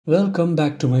Welcome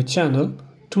back to my channel.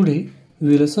 Today we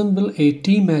will assemble a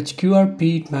T-match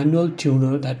QRP manual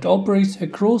tuner that operates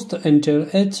across the entire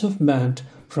HF band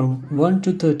from 1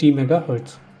 to 30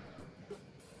 MHz.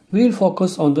 We will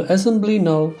focus on the assembly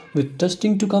now with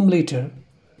testing to come later.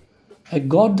 I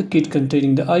got the kit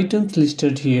containing the items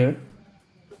listed here.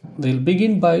 We'll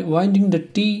begin by winding the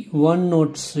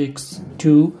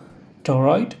T106-2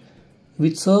 toroid,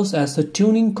 which serves as a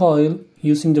tuning coil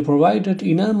using the provided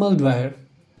enameled wire.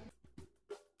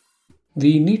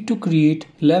 We need to create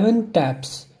 11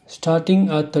 taps starting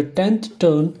at the 10th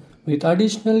turn with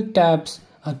additional taps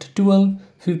at 12,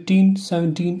 15,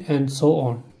 17 and so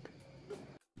on.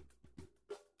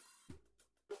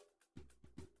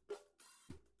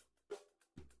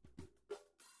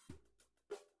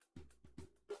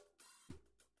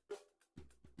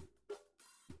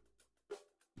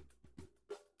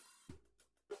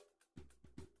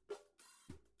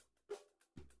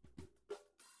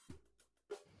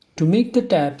 To make the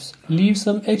taps, leave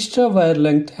some extra wire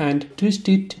length and twist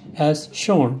it as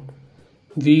shown.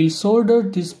 We'll solder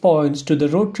these points to the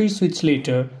rotary switch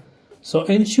later, so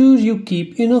ensure you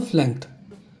keep enough length.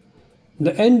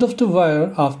 The end of the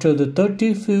wire after the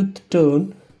 35th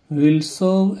turn will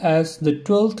serve as the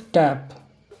 12th tap.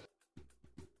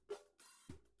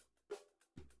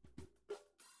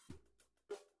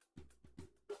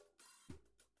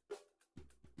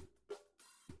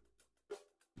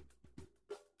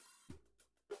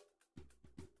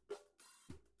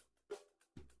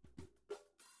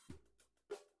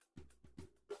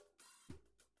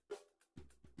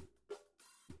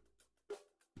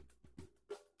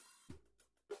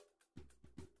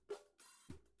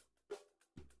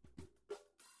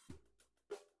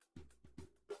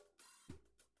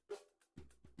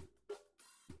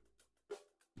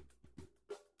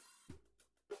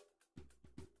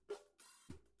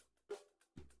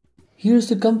 Here's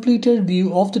the completed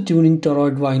view of the tuning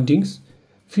toroid windings,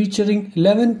 featuring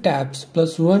 11 taps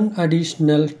plus one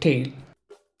additional tail.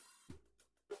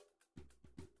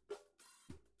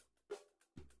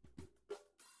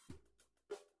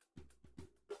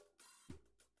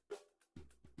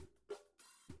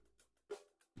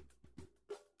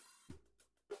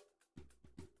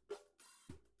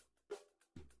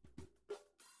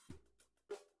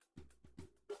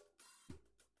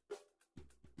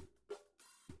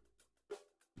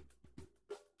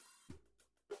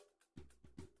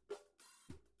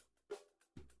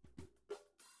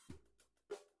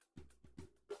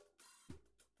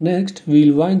 Next,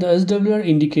 we'll wind the SWR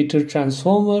indicator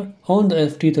transformer on the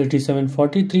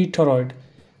FT3743 toroid.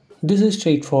 This is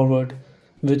straightforward,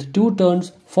 with 2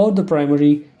 turns for the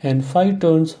primary and 5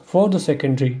 turns for the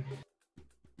secondary.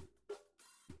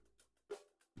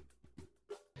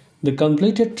 The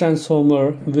completed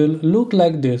transformer will look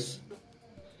like this.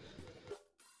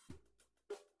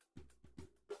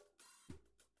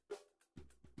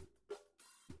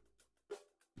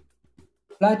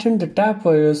 Flatten the tap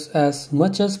wires as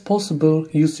much as possible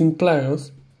using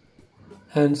pliers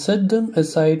and set them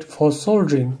aside for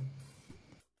soldering.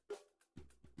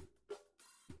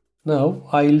 Now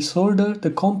I'll solder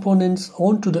the components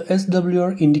onto the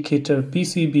SWR indicator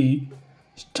PCB,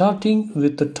 starting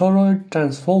with the toroid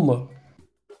transformer.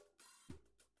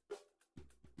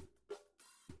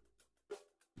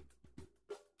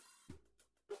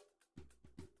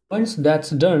 Once that's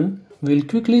done, we'll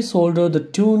quickly solder the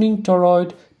tuning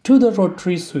toroid to the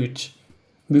rotary switch.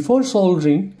 Before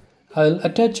soldering, I'll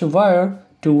attach a wire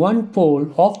to one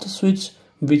pole of the switch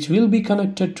which will be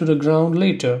connected to the ground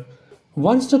later.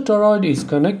 Once the toroid is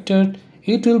connected,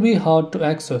 it will be hard to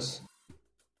access.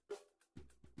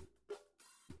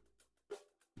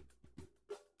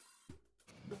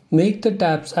 Make the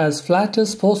taps as flat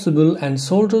as possible and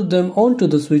solder them onto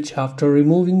the switch after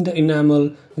removing the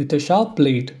enamel with a sharp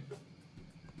blade.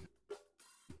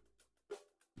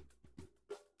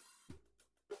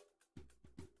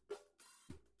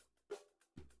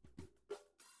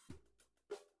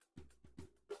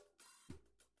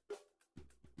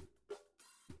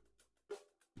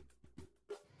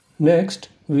 Next,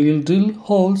 we will drill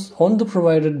holes on the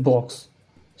provided box.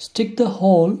 Stick the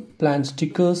hole plant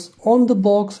stickers on the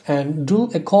box and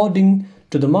drill according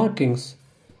to the markings.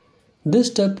 This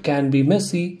step can be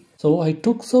messy, so I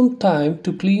took some time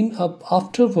to clean up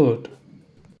afterward.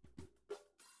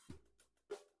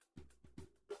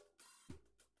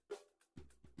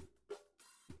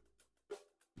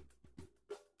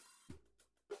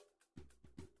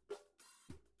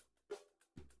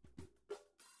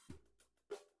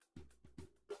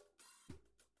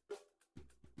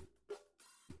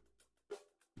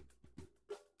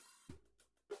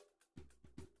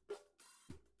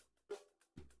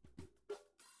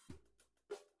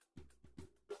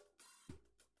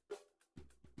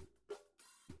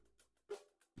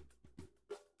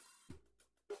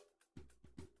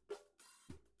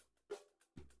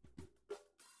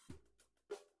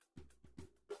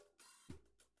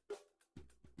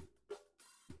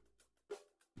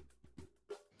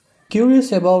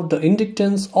 Curious about the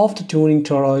inductance of the tuning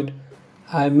toroid,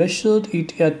 I measured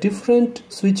it at different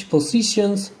switch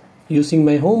positions using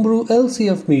my homebrew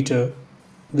LCF meter,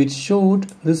 which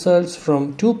showed results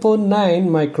from 2.9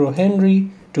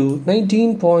 microhenry to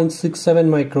 19.67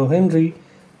 microhenry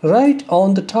right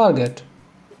on the target.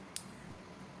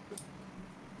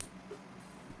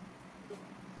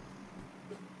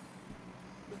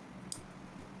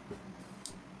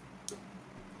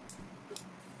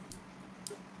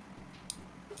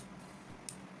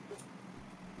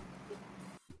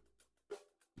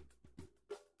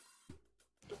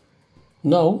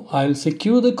 Now I'll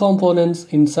secure the components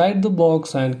inside the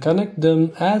box and connect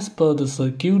them as per the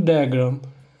circuit diagram,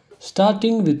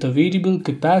 starting with the variable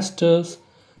capacitors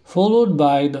followed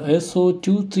by the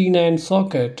SO239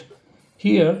 socket.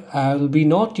 Here I will be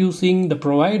not using the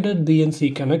provided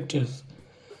BNC connectors,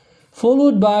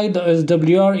 followed by the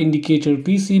SWR indicator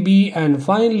PCB and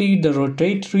finally the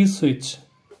rotary switch.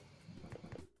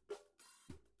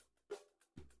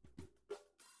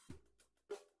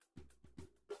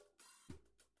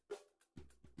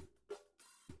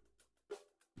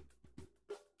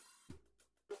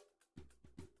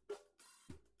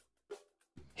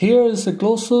 Here is a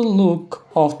closer look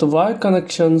of the wire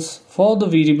connections for the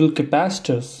variable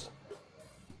capacitors.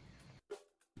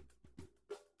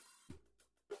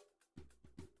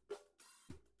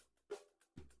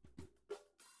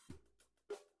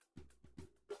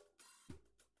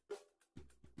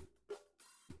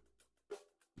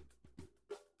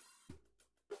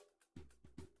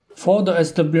 For the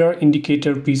SWR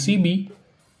indicator PCB,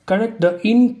 connect the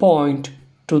in point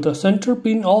to the center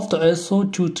pin of the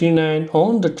SO239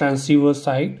 on the transceiver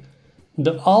side,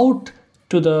 the out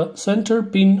to the center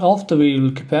pin of the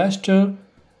variable capacitor,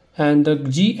 and the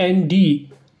G and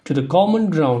D to the common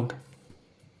ground.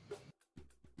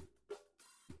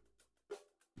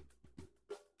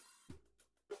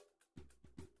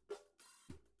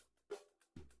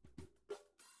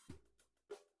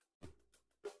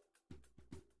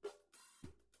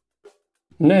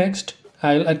 Next,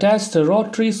 I'll attach the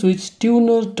rotary switch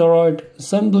tuner toroid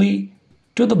assembly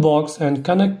to the box and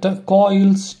connect the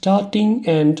coil starting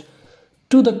end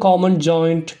to the common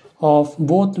joint of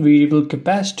both variable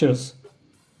capacitors,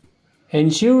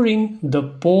 ensuring the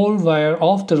pole wire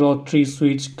of the rotary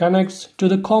switch connects to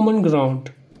the common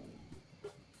ground.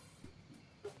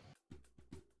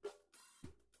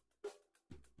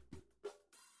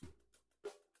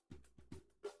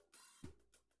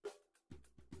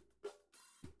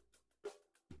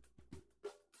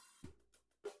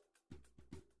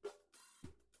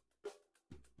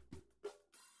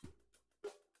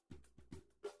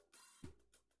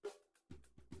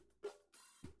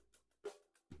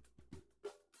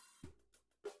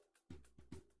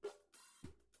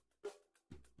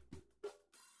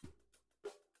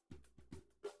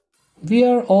 We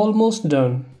are almost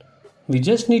done. We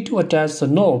just need to attach the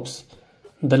knobs.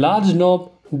 The large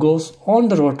knob goes on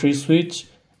the rotary switch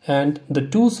and the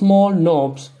two small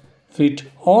knobs fit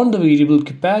on the variable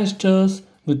capacitors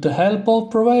with the help of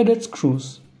provided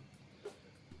screws.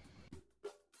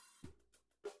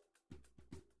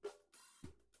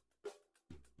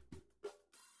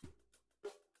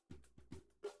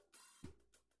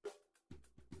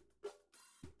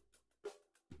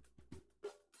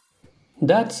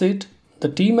 That's it. The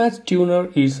T-Match tuner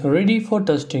is ready for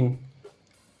testing.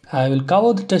 I will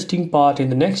cover the testing part in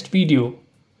the next video.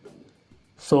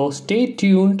 So stay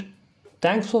tuned.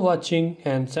 Thanks for watching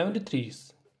and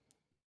 73s.